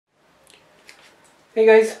Hey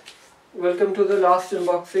guys, welcome to the last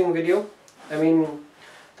unboxing video.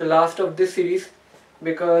 The last of this series,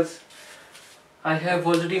 because I have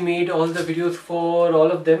already made all the videos for all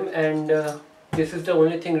of them, and this is the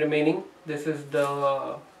only thing remaining. This is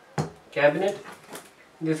the cabinet.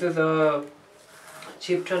 This is a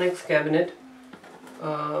Chiptronex cabinet.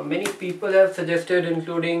 Many people have suggested,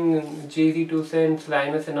 including JZ2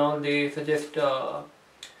 Linus and all, they suggest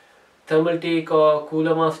thermal take or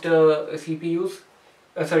cooler master CPUs.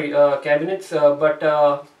 Cabinets, but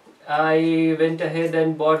I went ahead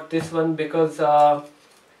and bought this one because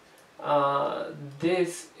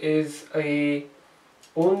this is a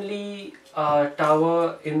only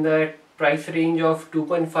tower in that price range of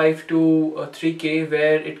 2.5 to 3K,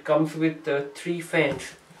 where it comes with 3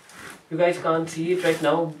 fans. You guys can't see it right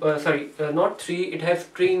now. Not 3, it has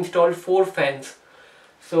pre-installed 4 fans.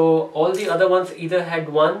 So all the other ones either had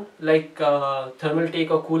one, like thermal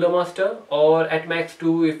take or cooler master, or at max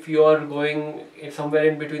 2 if you are going somewhere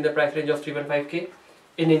in between the price range of 3.5K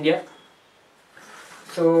in India.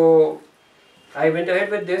 So I went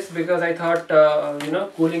ahead with this because I thought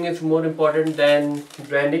cooling is more important than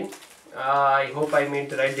branding. I hope I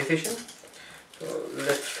made the right decision. So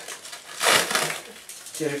let's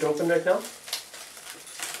tear it open right now.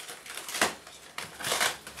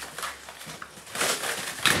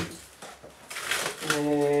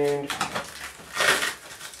 And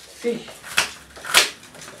see,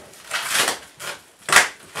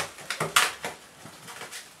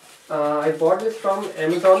 I bought this from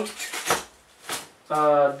Amazon.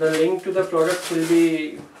 The link to the product will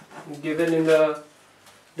be given in the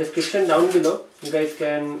description down below. You guys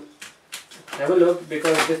can have a look,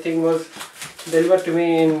 because this thing was delivered to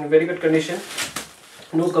me in very good condition.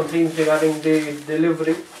 No complaints regarding the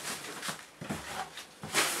delivery,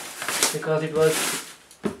 because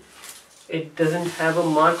it doesn't have a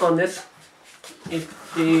mark on this. They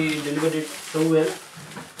delivered it so well.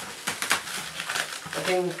 I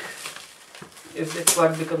think if this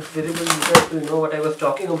part becomes visible, you guys will know what I was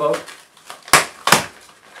talking about.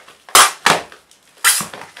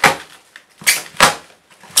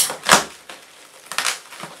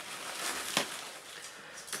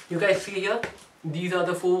 You guys see here, these are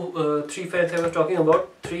the 3 fans I was talking about.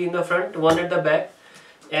 3 in the front, 1 at the back,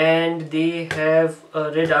 and they have a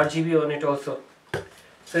red RGB on it also.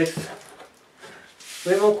 So it's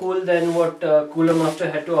way more cool than what Cooler Master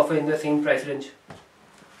had to offer in the same price range.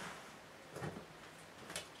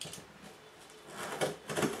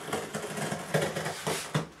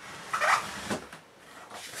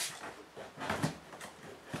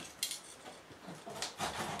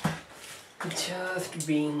 Just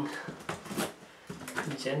being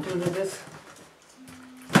gentle with this.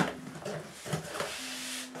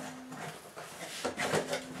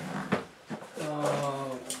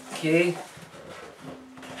 Okay,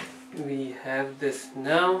 we have this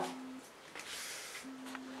now.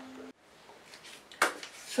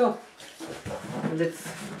 So let's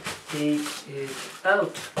take it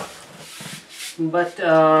out. But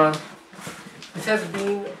this has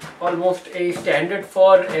been almost a standard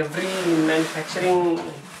for every manufacturing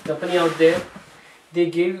company out there. They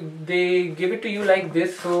give it to you like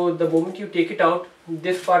this. So the moment you take it out,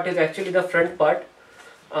 this part is actually the front part.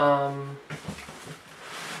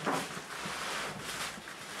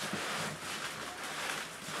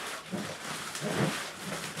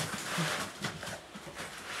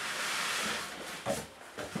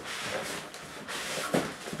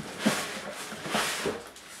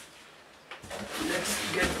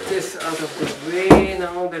 Let's get this out of the way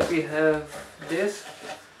now that we have this.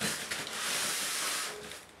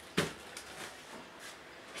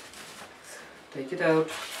 Take it out.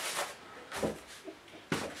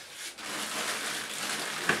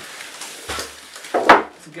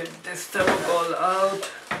 Let's get this thermocol out.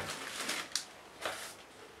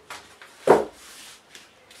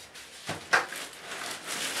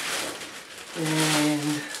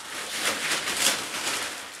 And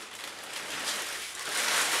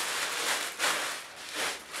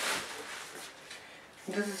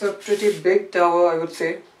this is a pretty big tower, I would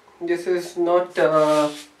say. This is not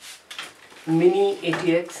mini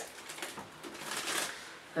ATX.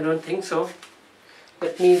 I don't think so.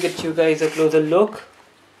 Let me get you guys a closer look.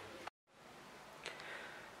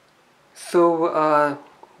 So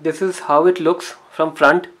this is how it looks from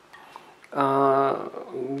front.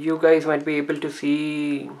 You guys might be able to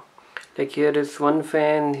see, like, here is one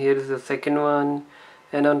fan, here is the second one,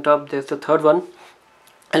 and on top there's the third one.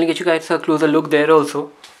 I'll get you guys a closer look there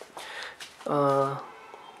also.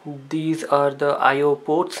 These are the IO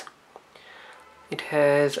ports. It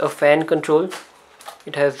has a fan control,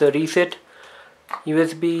 it has the reset,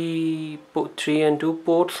 USB 3 and 2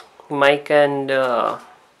 ports, mic, and the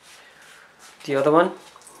other one.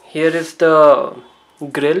 Here is the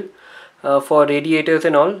grill for radiators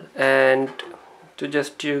and all. And to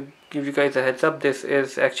just to give you guys a heads up, this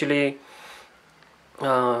is actually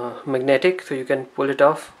magnetic, so you can pull it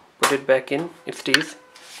off, put it back in, it stays.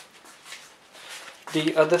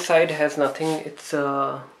 The other side has nothing, it's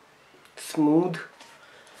smooth,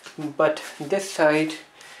 but this side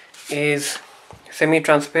is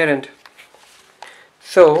semi-transparent,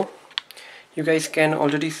 so you guys can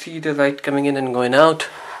already see the light coming in and going out.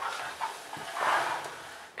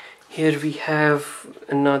 Here we have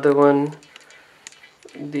another one,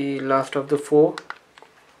 the last of the four,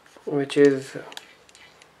 which is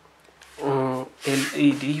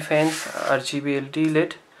LED fans, RGB LED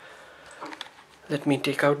lit. Let me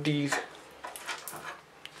take out these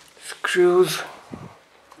screws.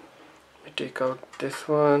 Let me take out this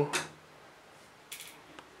one.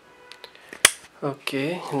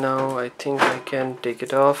 Okay, now I think I can take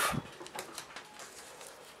it off.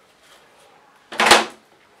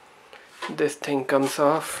 This thing comes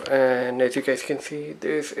off, and as you guys can see,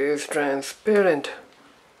 this is transparent.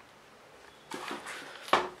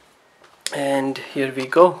 And here we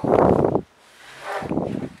go.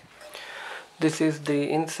 This is the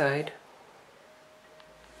inside.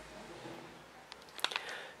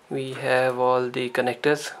 We have all the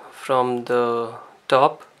connectors from the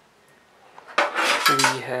top.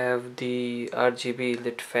 We have the RGB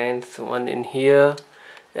lit fans, one in here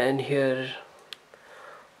and here,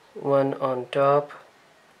 one on top,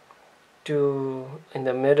 two in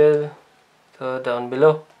the middle, so down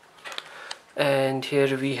below. And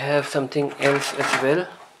here we have something else as well.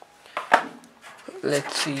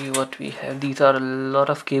 Let's see what we have. These are a lot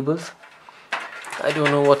of cables. I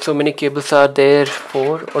don't know what so many cables are there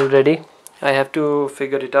for already. I have to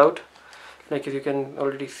figure it out. Like, if you can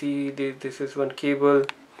already see, this is one cable,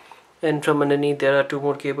 and from underneath there are two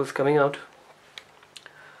more cables coming out.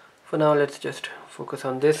 For now, let's just focus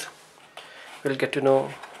on this. We'll get to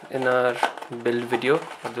know in our build video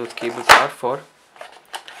what those cables are for.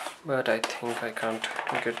 But I think I can't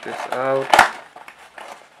get this out.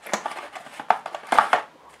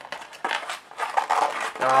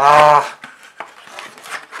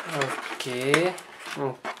 Okay.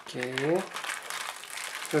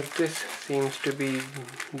 So this seems to be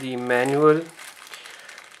the manual.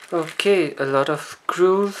 Okay, a lot of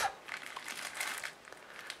screws.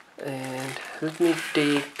 And let me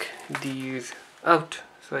take these out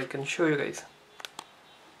so I can show you guys.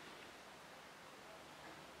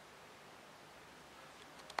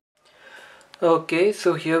 Okay,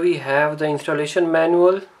 so here we have the installation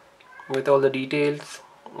manual with all the details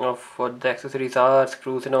of what the accessories are,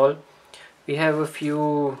 screws and all. We have a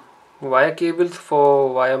few wire cables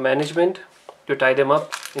for wire management to tie them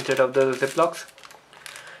up instead of the ziplocks,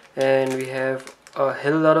 and we have a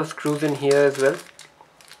hell lot of screws in here as well,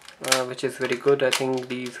 which is very good. I think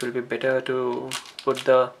these will be better to put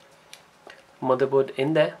the motherboard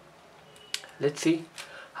in there. Let's see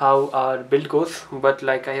how our build goes. But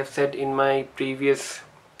like I have said in my previous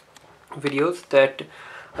videos, that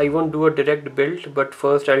I won't do a direct build, but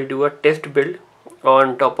first I'll do a test build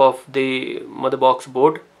on top of the motherbox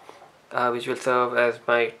board, which will serve as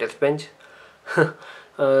my test bench.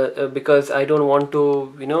 Because I don't want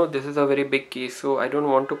to, this is a very big case, so I don't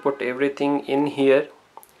want to put everything in here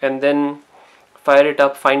and then fire it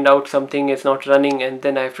up, find out something is not running, and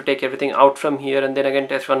then I have to take everything out from here and then again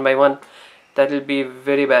test one by one. That will be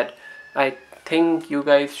very bad. I think you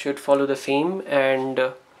guys should follow the same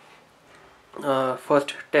and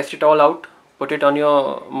first test it all out, put it on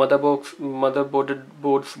your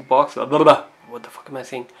motherboard's box, what the fuck am I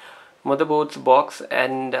saying, motherboard's box,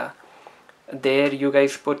 and there you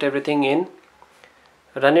guys put everything in,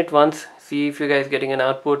 run it once, see if you guys getting an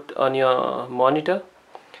output on your monitor,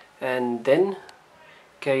 and then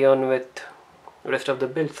carry on with rest of the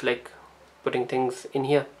builds, like putting things in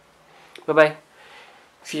here. Bye bye,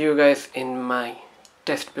 see you guys in my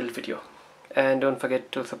test build video, and don't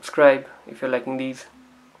forget to subscribe if you're liking these,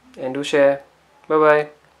 and do share. Bye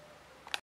bye.